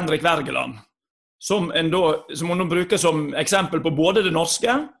til Henrik Wergeland, som hun bruker som eksempel på både det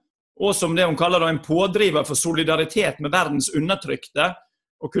norske, og som det hun kaller en pådriver for solidaritet med verdens undertrykte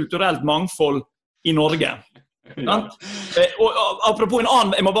og kulturelt mangfold I Norge. Ja. Og apropos en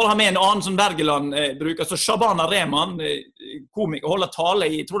annen, jeg må bare ha med en annen som Wergeland bruker, så Shabana Rehman, komiker, holder tale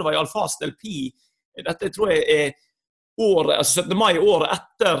jeg tror det var I Al-Fas del Pi, dette tror jeg året, altså 17. mai året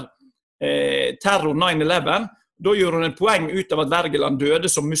etter terror 9/11, da gjør hun et poeng ut av at Wergeland døde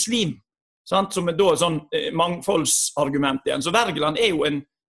som muslim, sant? Som da sånn mangfoldsargument igjen. Så Wergeland jo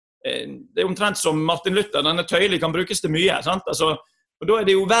det omtrent som Martin Luther, denne tøyelig kan brukes til mye, sant? Altså, og da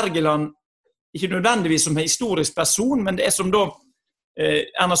det jo Wergeland ikke nødvendigvis som historisk person, men det som da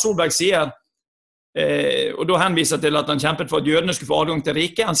Erna Solberg sier, og da henviser til at han kjempet for at jødene skulle få adgang til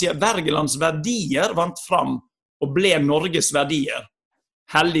riket. Han sier Wergelands verdier vant fram og ble Norges verdier.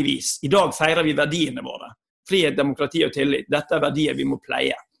 Heldigvis. I dag feirer vi verdiene våre. Frihet, demokrati og tillit. Dette verdier vi må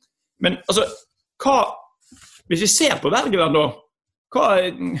pleie. Men altså, hvis vi ser på Wergeland da,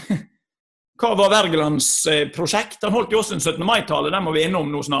 hva var Wergelands prosjekt? Han holdt jo også en 17. mai-tale, den må vi innom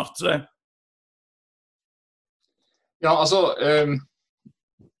nå snart. Så. Ja, altså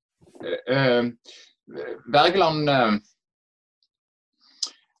Wergeland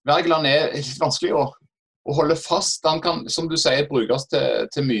litt vanskelig å holde fast. Han kan, som du sier, brukes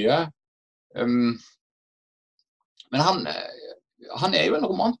til mye. Men han jo en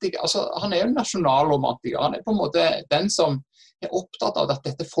romantiker, altså han jo en nasjonalromantiker. Han på en måte den som opptatt av at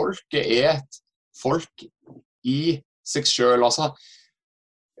dette folket et folk I seg selv. Altså,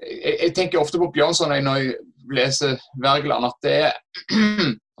 jeg tenker ofte på Bjørnson når jeg leser Wergeland, at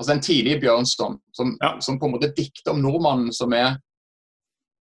Altså den tidlige Bjørnson, som på en måte dikter om nordmannen som er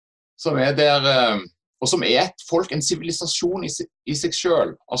der, og som et folk, en sivilisasjon i seg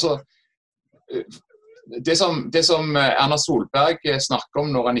selv. Altså, det som Erna Solberg snakker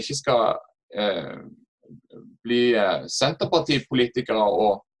om når han ikke skal bli senterpartipolitikere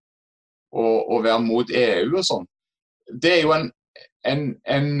og være mot EU og sånn, det jo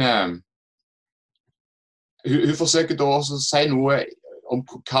hun forsøker da også å si noe om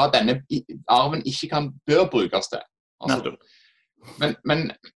hva denne arven ikke bør brukes til. Altså,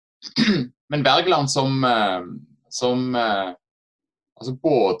 men Wergeland som altså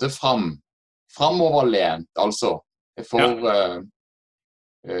både framoverlent, altså for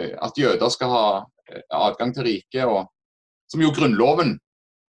at jøder skal ha adgang til riket, og som jo grunnloven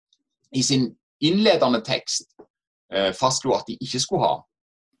i sin innledende tekst fastslo at de ikke skulle ha.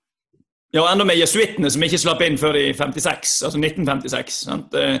 Ja, enda med jesuittene som ikke slapp inn før i 56, altså 1956.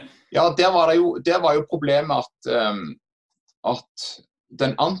 Sant? Ja, der var jo problemet at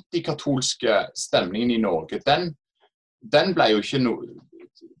den antikatolske stemningen i Norge, den ble jo ikke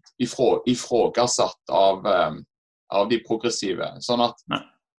ifrågasatt av de progressive. Sånn at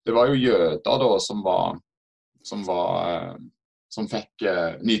det var jo jøder da som fikk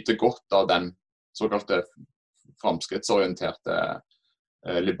nyte godt av den såkalte fremskrittsorienterte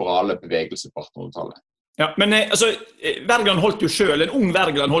liberale bevegelse på 1800-tallet. Ja, men altså, Wergeland holdt jo selv, en ung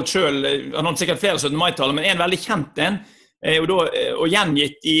Wergeland holdt selv, han holdt sikkert flere 17. mai-taler, men en veldig kjent en, og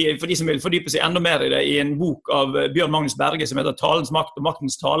gjengitt for de som vil fordype seg enda mer i det, i en bok av Bjørn Magnus Berge som heter Talens makt og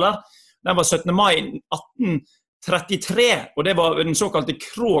maktens taler. Den var 17. mai 1833, og det var den såkalte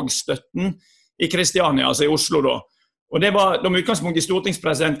Krogstøtten i Kristiania, altså i Oslo da. Og det var med utgangspunkt i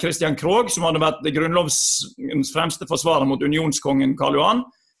stortingspresident Christian Krog, som hadde vært grunnlovens fremste forsvarer mot unionskongen Karl Johan.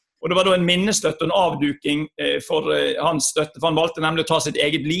 Og det var da en minnestøtte og en avduking for hans støtte, for han valgte nemlig å ta sitt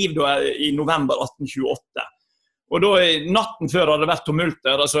eget liv da, i november 1828. Og da, natten før hadde det vært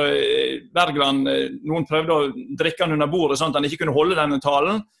tumulter, altså Wergeland, noen prøvde å drikke han under bordet, sånn at han ikke kunne holde denne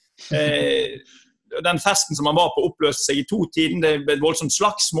talen. Den festen som han var på oppløste seg i 2 tiden, det ble et voldsomt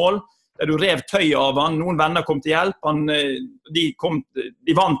slagsmål, der du rev tøy av han, noen venner kom til hjelp,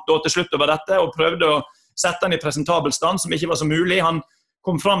 de vant da til slutt over dette, og prøvde å sette han i presentabel stand, som ikke var så mulig. Han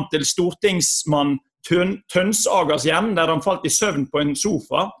kom fram til stortingsmann Tønsagers hjem, der han falt i søvn på en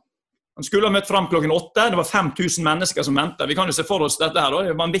sofa. Han skulle ha møtt fram klokken 8, det var 5000 mennesker som ventet. Vi kan jo se for oss dette her,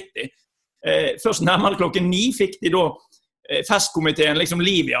 det er vanvittig. Først nærmere klokken 9 fikk de da festkomiteen liksom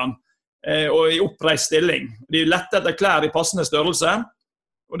liv i han, og i oppreist stilling. De lette etter klær i passende størrelse,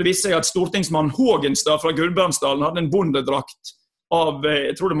 og det viste seg at stortingsmann Hågenstad fra Gudbrandsdalen hadde en bondedrakt av,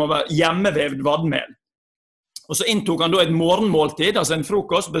 jeg tror det må være hjemmevevd vadmel. Og så inntok han da et morgenmåltid, altså en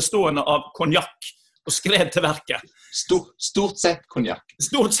frokost bestående av konjakk, og skred til verket. Stort sett konjakk.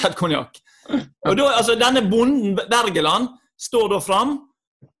 Stort sett konjakk. Og da, altså denne bonden Wergeland står da fram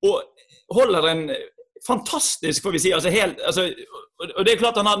og holder en fantastisk, får vi si, og det er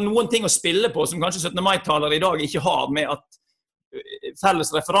klart han har noen ting å spille på som kanskje 17. mai-talere i dag ikke har, med at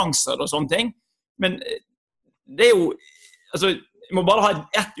felles referanser og sånne ting, men det er jo, altså, jeg må bare ha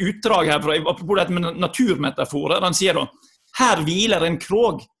et utdrag her, apropos dette med naturmetaforer, han sier da, her hviler en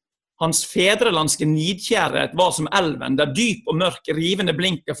krog, hans fedrelandske nidkjærhet var som elven, der dyp og mørk rivende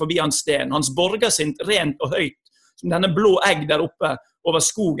blinker forbi hans sten, hans borgersint rent og høyt, som denne blå egg der oppe, over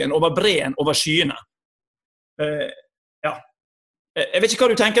skogen, over breen, over skyene. Ja. Jeg vet ikke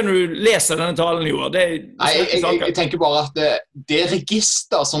hva du tenker når du leser denne talen, Joar. Jeg tenker bare at det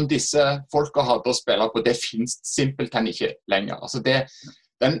register som disse folka hadde å spille på, det finnes simpelthen ikke lenger. Altså jeg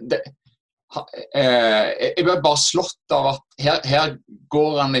ble bare slått av at her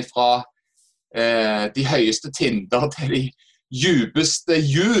går han ifra de høyeste tinder til de djupeste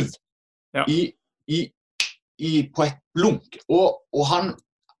juv på et blunk.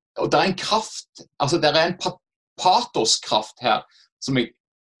 Og det er en kraft, altså det er en patoskraft her, som jeg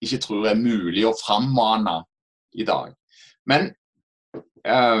ikke tror er mulig å frammane i dag. Men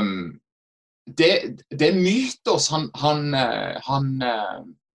det mytos som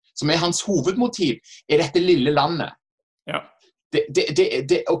er hans hovedmotiv, er dette lille landet. Ja.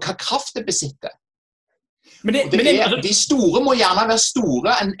 Og hva kraft det besitter. De store må gjerne være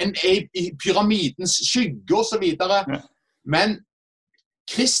store, i pyramidens skygge og så videre, men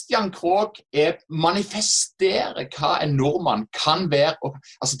Christian Krog manifesterer hva en nordmann kan være.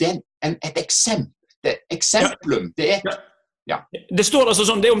 Altså det er et eksemplum. Det står altså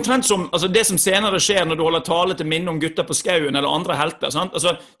sånn, det er omtrent som altså det som senere skjer når du holder tale til minne om gutter på skauen eller andre helter. Sant?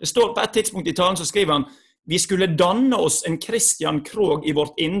 Altså, det står på et tidspunkt i talen så skriver han vi skulle danne oss en Christian Krog i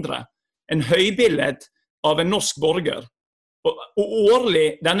vårt indre, en høybildet av en norsk borger. og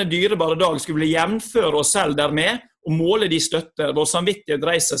årlig denne dyrebare dag skulle vi jevnføre oss selv dermed, og måle de støtter, vår samvittighet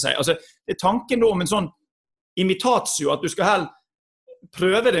reiser seg. Altså, det tanken da om en sånn imitatio, at du skal heller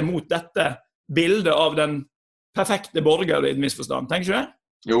prøve det mot dette bildet av den perfekte borger i et misforstand. Tenker du det?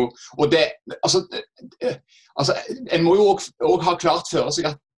 Jo, og det, altså, en må jo også ha klart for seg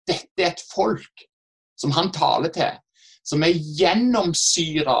at dette et folk som han taler til, som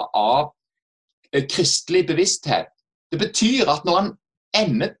gjennomsyret av kristelig bevissthet. Det betyr at når han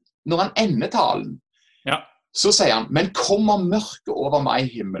ender talen, ja. Så sier han, men kommer mørket over meg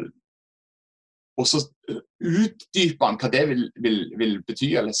i himmelen? Og så utdyper han hva det vil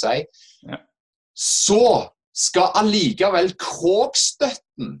bety eller si. Ja. Så skal allikevel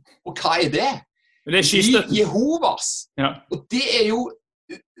krogstøtten, og hva det? Det skystøtten. Jehovas. Ja. Og det jo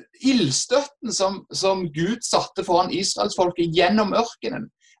ildstøtten som Gud satte foran Israelsfolket gjennom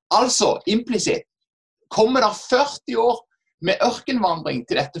ørkenen. Altså, implisitt, kommer det 40 år med ørkenvandring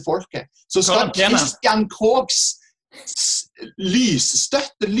til dette folket, så skal Christian Krogs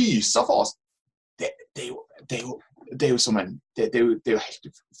lysstøtte lyse for oss. Det jo som det jo helt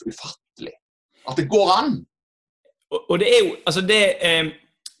ufattelig. At det går an. Og det jo, altså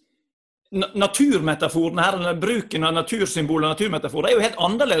naturmetaforen her, bruken av natursymboler og naturmetaforer jo helt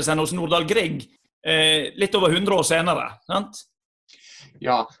annerledes enn hos Nordahl Grieg litt over 100 år senere, sant?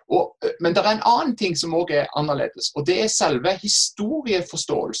 Ja, men det en annen ting som også annerledes, og det selve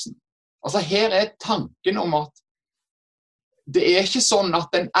historieforståelsen. Altså her tanken om at det ikke sånn at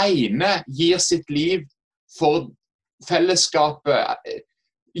den ene gir sitt liv for fellesskapet,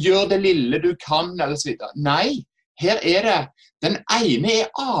 gjør det lille du kan, eller så videre. Nei, her det, den ene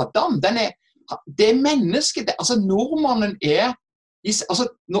Adam, det mennesket, altså nordmannen altså,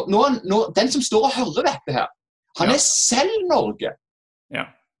 den som står og hører dette her, han selv Norge. Ja.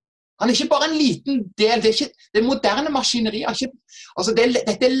 Han ikke bare en liten del, det moderne maskineriet, altså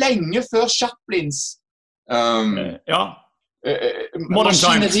dette lenge før Chaplins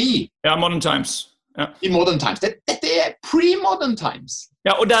maskineri. Ja, Modern Times. Ja. I Modern Times. Dette pre-Modern Times.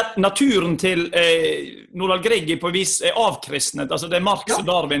 Ja, og der naturen til Nordahl Grieg på vis avkristnet, altså det Marx og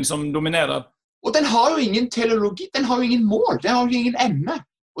Darwin som dominerer. Og den har jo ingen teleologi, den har jo ingen mål, den har jo ingen ende.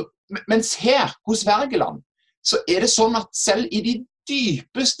 Mens her, hos Wergeland, så det sånn at selv i de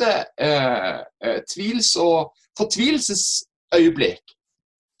dypeste tvils- og fortvilelsesøyeblikk,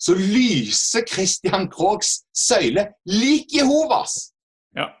 så lyser Christian Krogs søyle lik Jehovas.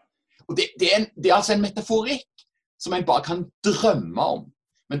 Ja. Og det altså en metaforikk som en bare kan drømme om.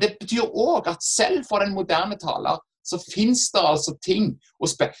 Men det betyr også at selv for den moderne taler, så finnes det altså ting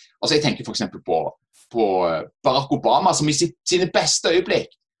altså jeg tenker for eksempel på Barack Obama, som i sine beste øyeblikk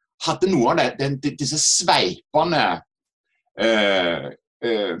hadde noe av disse sveipende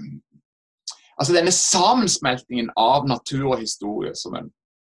altså denne sammensmeltingen av natur og historie som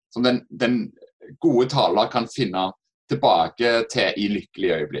den gode taler kan finne tilbake til i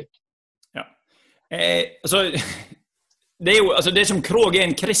lykkelige øyeblikk. Ja. Altså, det jo altså det som Krog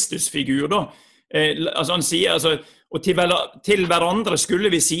en Kristusfigur da. Altså han sier altså, og til hverandre skulle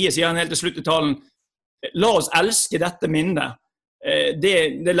vi sier han helt til slutt i talen, la oss elske dette minnet.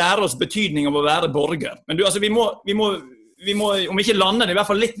 Det lærer oss betydning av å være borger. Men du, altså, vi må om ikke lande det, i hvert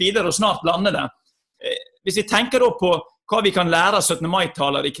fall litt videre og snart lande det. Hvis vi tenker da på hva vi kan lære av 17.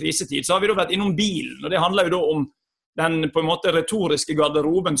 mai-taler i krisetid, så har vi da vært innom bilen, og det handler jo da om den på en måte retoriske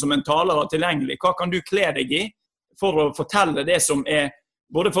garderoben som en taler har tilgjengelig. Hva kan du kle deg i for å fortelle det som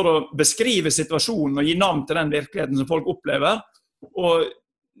både for å beskrive situasjonen og gi navn til den virkeligheten som folk opplever, og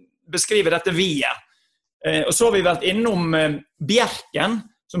beskrive dette vi-et. Og så har vi vært innom Bjerken,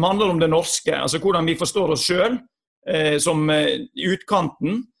 som handler om det norske, altså hvordan vi forstår oss selv, som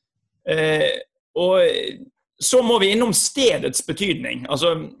utkanten, og så må vi innom stedets betydning.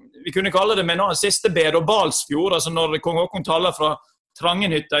 Altså, vi kunne kalle det med siste bed og Balsfjord, altså når kong Håkon taler fra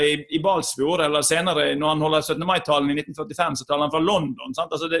Trangenhytta i Balsfjord, eller senere når han holder 17. mai-talen i 1945, så taler han fra London,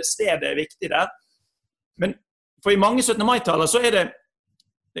 sant? Altså stedet viktig der. Men for i mange 17. mai-taler så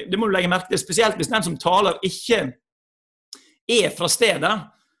det må du legge merke til, spesielt hvis den som taler ikke fra stedet,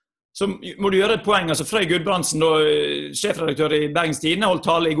 så må du gjøre et poeng. Altså Frøy Gudbrandsen, sjefredaktør i Bergens Tidende, holdt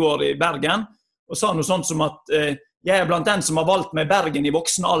tale i går i Bergen, og sa noe sånt som at jeg blant den som har valgt med Bergen i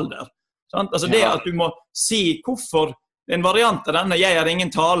voksen alder. Sant? Altså det at du må si hvorfor en variant av denne, jeg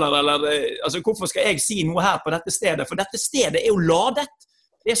ingen taler, eller altså hvorfor skal jeg si noe her på dette stedet? For dette stedet jo ladet.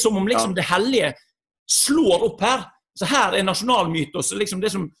 Det som om liksom det hellige slår opp her. Så her nasjonalmytos, liksom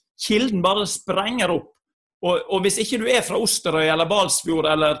det som kilden bare sprenger opp. Og hvis ikke du fra Osterøy eller Balsfjord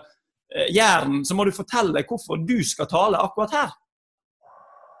eller Jæren, så må du fortelle hvorfor du skal tale akkurat her.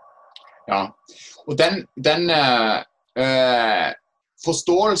 Ja, og den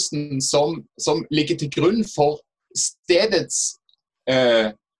forståelsen som ligger til grunn for stedets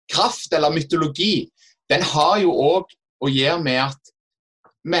kraft eller mytologi, den har jo også å gjøre med at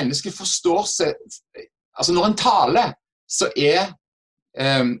mennesket forstår seg, altså når en taler, så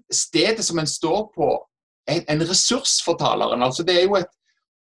stedet som en står på en ressurs for taleren, altså det jo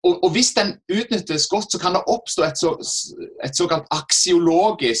og hvis den utnyttes godt, så kan det oppstå et såkalt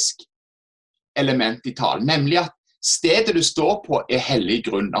aksiologisk element i talen, nemlig at stedet du står på hellig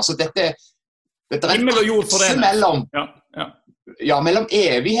grunn, altså dette himmel og jord forenes. Mellom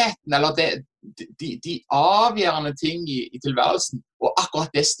evigheten, eller de avgjørende ting i tilværelsen, og akkurat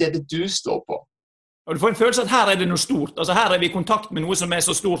det stedet du står på. Og du får en følelse at her det noe stort, altså her vi i kontakt med noe som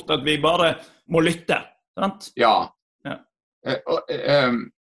så stort at vi bare må lytte, sant? Ja.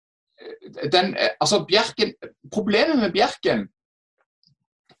 Altså Bjerken, problemet med Bjerken,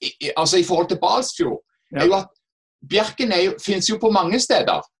 altså i forhold til Balsfjord, jo at Bjerken finnes jo på mange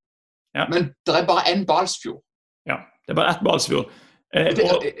steder, men det bare en Balsfjord. Ja, det bare ett Balsfjord.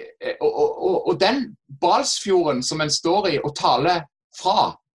 Og den Balsfjorden som en står i og taler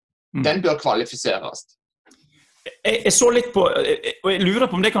fra, den bør kvalifiseres. Jeg så litt på, og jeg lurer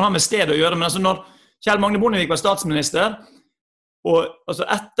på om det kan ha med sted å gjøre, men altså når Kjell Magne Bondevik var statsminister, og altså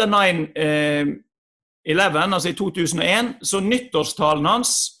etter 9/11, altså i 2001, så nyttårstalen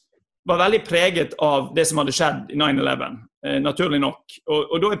hans var veldig preget av det som hadde skjedd i 9/11, naturlig nok.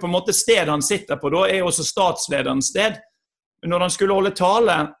 Og da på en måte stedet han sitter på, da også statslederens sted. Men når han skulle holde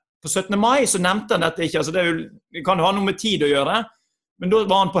tale på 17. mai, så nevnte han dette ikke. Altså det kan jo ha noe med tid å gjøre. Men da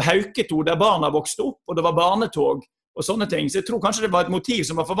var han på Hauketo, der barna vokste opp, og det var barnetog og sånne ting. Så jeg tror kanskje det var et motiv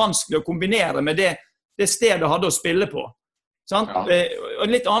som var for vanskelig å kombinere med det stedet hadde å spille på. Sant? Og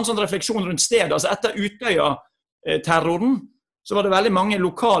en litt annen sånn refleksjon rundt stedet. Altså etter Utøya-terroren, så var det veldig mange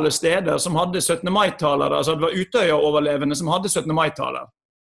lokale steder som hadde 17. mai-talere, altså det var Utøya-overlevende som hadde 17. mai-talere.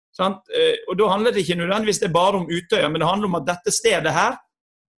 Og da handler det ikke nødvendigvis det bare om Utøya, men det handler om at dette stedet her,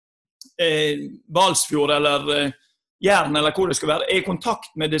 Balsfjord eller Jæren eller hvor det skal være, i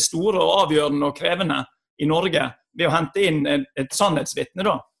kontakt med det store og avgjørende og krevende i Norge ved å hente inn et sannhetsvitne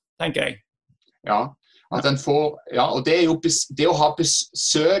da, tenker jeg. Ja, at den får, og det jo det å ha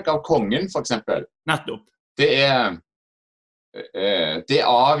besøk av kongen for eksempel. Nettopp. Det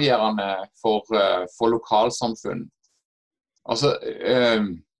avgjørende for lokalsamfunn. Altså,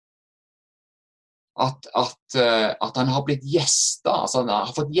 at han har blitt gjester, altså han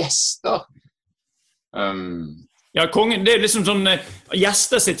har fått gjester. Ja, kongen, det liksom sånn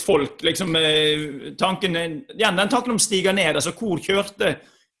gjester sitt folk, liksom den tanken om stiger ned, altså hvor kjørte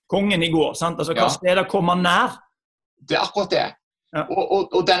kongen i går, sant? Altså hva steder kom han nær? Det akkurat det. Ja.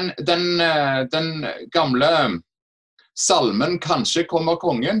 Og den gamle salmen «Kanskje kommer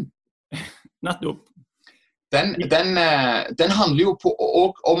kongen», nettopp. Den handler jo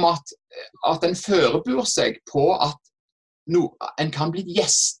om at en forbereder seg på at en kan bli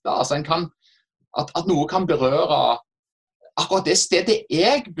gjester, altså en kan at noe kan berøre akkurat det stedet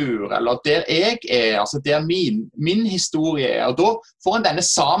jeg bor, eller der jeg altså der min historie og da får en denne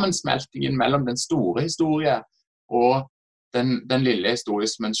sammensmeltingen mellom den store historie og den lille historie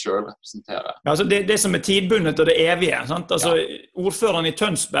som en selv representerer. Ja, altså det som tidbundet og det evige, sant? Altså, ordføreren i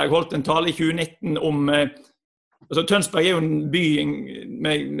Tønsberg holdt en tale i 2019 om altså, Tønsberg jo en by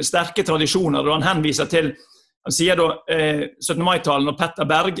med sterke tradisjoner, og han henviser til han sier da 17. mai-talen og Petter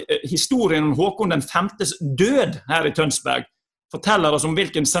Berg, historien om Håkon den 5.s død her i Tønsberg forteller oss om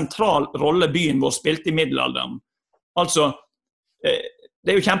hvilken sentral rolle byen vår spilte i middelalderen. Altså,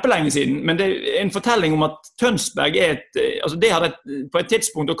 det jo kjempelenge siden, men det en fortelling om at Tønsberg altså det har på et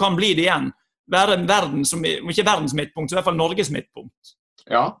tidspunkt, og kan bli det igjen, være en verden som, om ikke verdens midtpunkt, så i hvert fall Norges midtpunkt.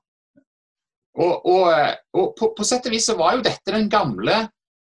 Ja, og på sett og vis så var jo dette den gamle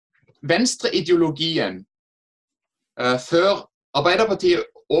venstreideologien før Arbeiderpartiet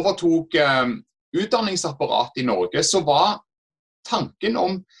overtok utdanningsapparatet i Norge, så var tanken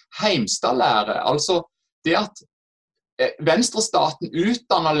om heimstadlære, altså det at venstrestaten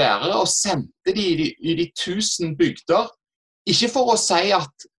utdannet lærere og sendte de i de 1000 bygder, ikke for å si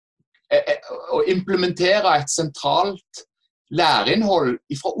at å implementere et sentralt læreinnhold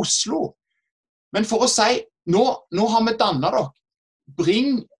fra Oslo, men for å si, nå har vi dannet dere,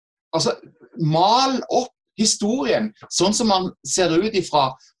 mal opp historien, sånn som man ser ut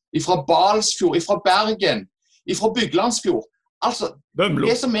ifra Balsfjord, ifra Bergen, ifra Byglandsfjord. Altså,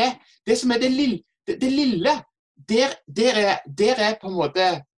 det som det lille, der på en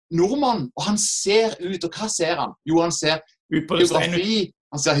måte nordmann, og han ser ut, og hva ser han? Jo, han ser geografi,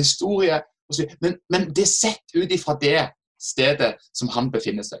 han ser historie, men det sett ut ifra det stedet som han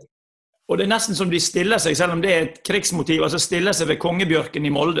befinner seg. Og det nesten som de stiller seg, selv om det et krigsmotiv, altså stiller seg ved kongebjørken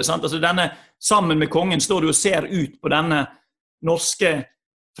i Molde. Sant? Altså denne, sammen med kongen står du og ser ut på denne norske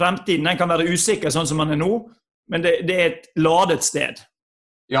fremtiden. Den kan være usikker sånn som man nå, men det et ladet sted.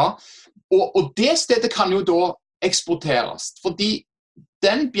 Ja, og det stedet kan jo da eksporteres, fordi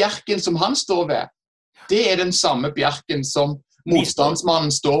den bjerken som han står ved, det den samme bjerken som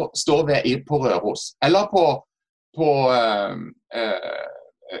motstandsmannen står ved på Røros, eller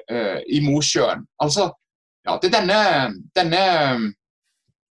i Mosjøen. Altså, ja, det denne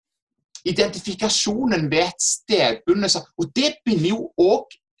identifikasjonen ved et stedbundet, og det binder jo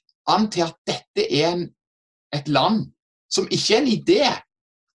også an til at dette et land som ikke en idé.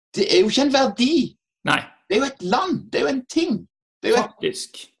 Det jo ikke en verdi. Nei. Det jo et land, det jo en ting. Det jo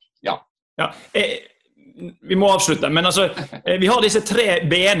faktisk. Ja. Vi må avslutte, men altså, vi har disse 3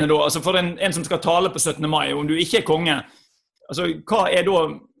 B-ene da, altså for en som skal tale på 17. mai, om du ikke konge, altså hva da,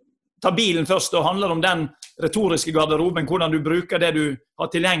 ta bilen først og handler om den retoriske garderoben, hvordan du bruker det du har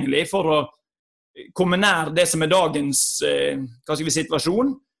tilgjengelig for å komme nær det som dagens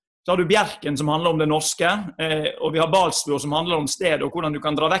situasjon. Så har du Bjerken som handler om det norske, og vi har Balsfjord som handler om stedet og hvordan du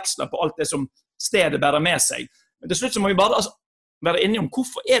kan dra veksler på alt det som stedet bærer med seg. Men til slutt så må vi bare være enige om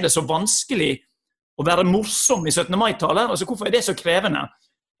hvorfor det så vanskelig å være morsom i 17. mai-taler, altså hvorfor det så krevende.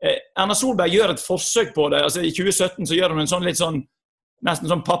 Erna Solberg gjør et forsøk på det, altså i 2017 så gjør hun en sånn litt sånn,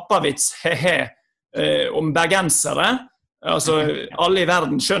 nesten sånn pappavits, om bergensere, altså alle i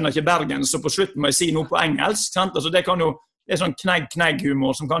verden skjønner ikke Bergen, så på slutten må jeg si noe på engelsk, sant? Altså det sånn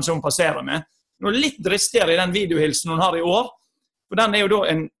knegg-humor som kanskje hun passerer med. Noe litt dristigere i den videohilsen hun har i år, for den jo da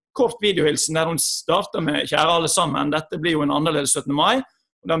en kort videohilsen der hun starter med «Kjære alle sammen, dette blir jo en annerledes 17. mai»,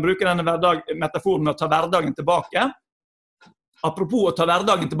 og den bruker denne metaforen med å ta hverdagen tilbake. Apropos å ta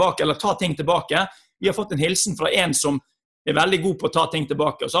hverdagen tilbake, eller ta ting tilbake, vi har fått en hilsen fra en som veldig god på å ta ting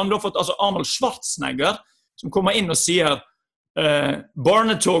tilbake. Og så har vi da fått Arnold Schwarzenegger, som kommer inn og sier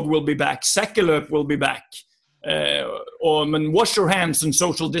Barnetog will be back, Sekkeløp will be back, men wash your hands and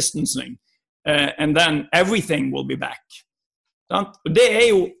social distancing, and then everything will be back. Og det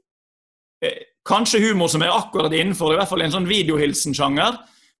jo kanskje humor som akkurat innenfor, i hvert fall en sånn videohilsen-sjanger,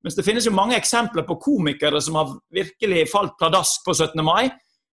 mens det finnes jo mange eksempler på komikere som har virkelig falt pladask på 17. mai,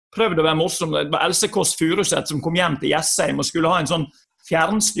 prøvde å være morsom. Det var Else Kåss Furuseth som kom hjem til Jessheim og skulle ha en sånn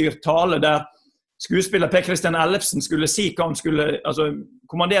fjernstyrt tale der skuespiller Per Kristian Ellefsen skulle si hva han skulle, altså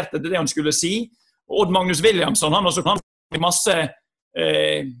kommanderte til det han skulle si. Og Odd Magnus Williamson, han også kan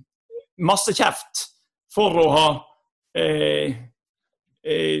masse kjeft for å ha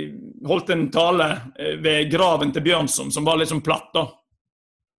holdt en tale ved graven til Bjørnson, som var litt sånn platt da.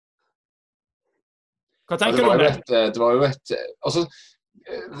 Hva tenker du om det? Det var jo altså,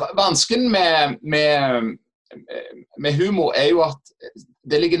 vansken med humor jo at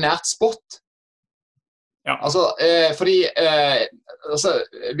det ligger nært spott. Ja. Altså, fordi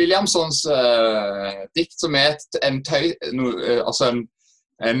Williamsons dikt som en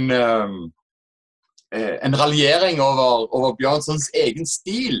raljering over Bjørnsons egen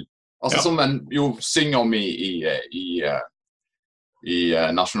stil, altså som en jo synger om i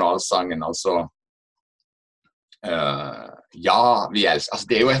nasjonalsangen, altså ja, vi elsker, altså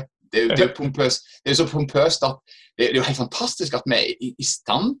det jo pompøst, det jo så pompøst at det jo helt fantastisk at vi i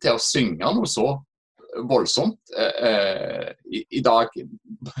stand til å synge noe så voldsomt i dag i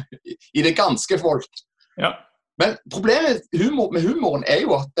det ganske folk. Ja. Men problemet med humoren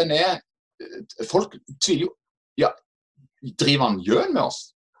jo at den folk tviler jo, ja, driver han gjøn med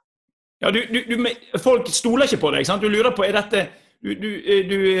oss? Ja, folk stoler ikke på deg, sant? Du lurer på, dette,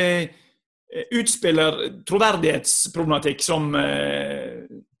 du utspiller troverdighetsproblematikk som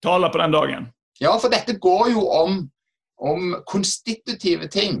taler på den dagen? Ja, for dette går jo om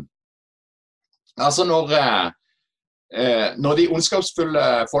konstitutive ting. Altså når de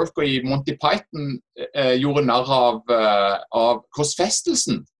ondskapsfulle folka i Monty Python gjorde narr av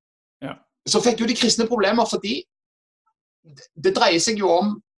korsfestelsen, så fikk jo de kristne problemer fordi det dreier seg jo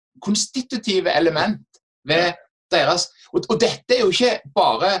om konstitutive element ved deres, og dette jo ikke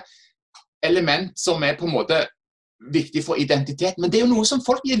bare element som på en måte viktig for identitet, men det jo noe som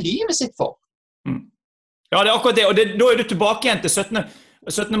folk gir livet sitt for. Ja, det akkurat det, og da du tilbake igjen til 17.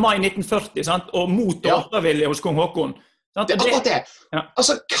 mai 1940, sant? Og mot og återvilje hos kong Håkon. Sant? Det akkurat det. Ja.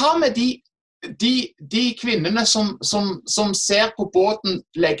 Altså, hva med de kvinnene som ser på båten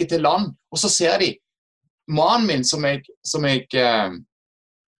legge til land, og så ser de mannen min som jeg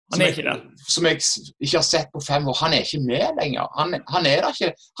ikke har sett på 5 år, han ikke med lenger. Han der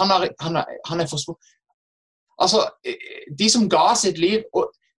ikke. Han forsvunnet. Altså, de som ga sitt liv,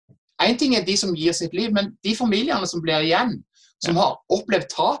 og en ting de som gir sitt liv, men de familiene som blir igjen, som har opplevd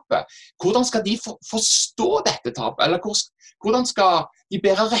tapet. Hvordan skal de forstå dette tapet? Eller hvordan skal de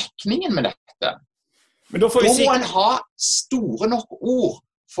bære regningen med dette? Men da må en ha store nok ord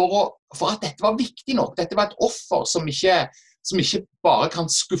for at dette var viktig nok. Dette var et offer som ikke bare kan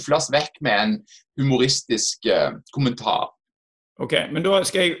skuffles vekk med en humoristisk kommentar. Ok, men da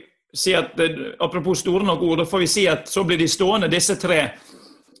skal jeg si at, apropos store nok ord, da får vi si at så blir de stående, disse tre,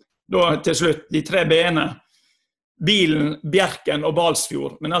 da til slutt, de tre B-ene, Bilen, Bjerken og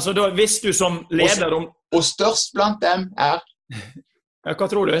Balsfjord. Men altså, da, hvis du som leder og størst blant dem Ja, hva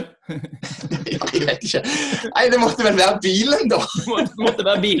tror du? Jeg vet ikke. Nei, det måtte vel være bilen da. Det måtte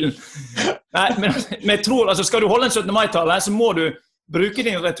være bilen. Nei, men jeg tror, altså skal du holde en 17. mai-tale, så må du bruke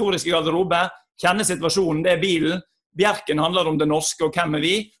din retoriske garderobe, kjenne situasjonen, det bilen. Bjerken handler om det norske og hvem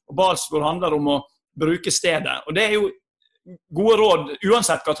vi, og Balsfjord handler om å bruke stedet. Og det jo gode råd,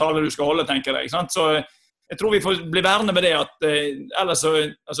 uansett hva tale du skal holde, tenker jeg. Sant? Så jeg tror vi får bli værende med det, at ellers så,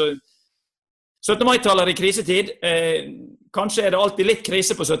 altså, 17. mai-taler i krisetid, kanskje det alltid litt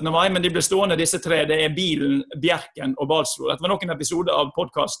krise på 17. mai, men de blir stående disse tre, det Bilen, Bjerken og Balsfjord. Dette var nok en episode av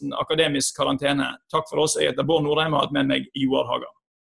podcasten Akademisk karantene. Takk for oss, jeg heter Bård Nordheim og har hatt med meg Joar Haga.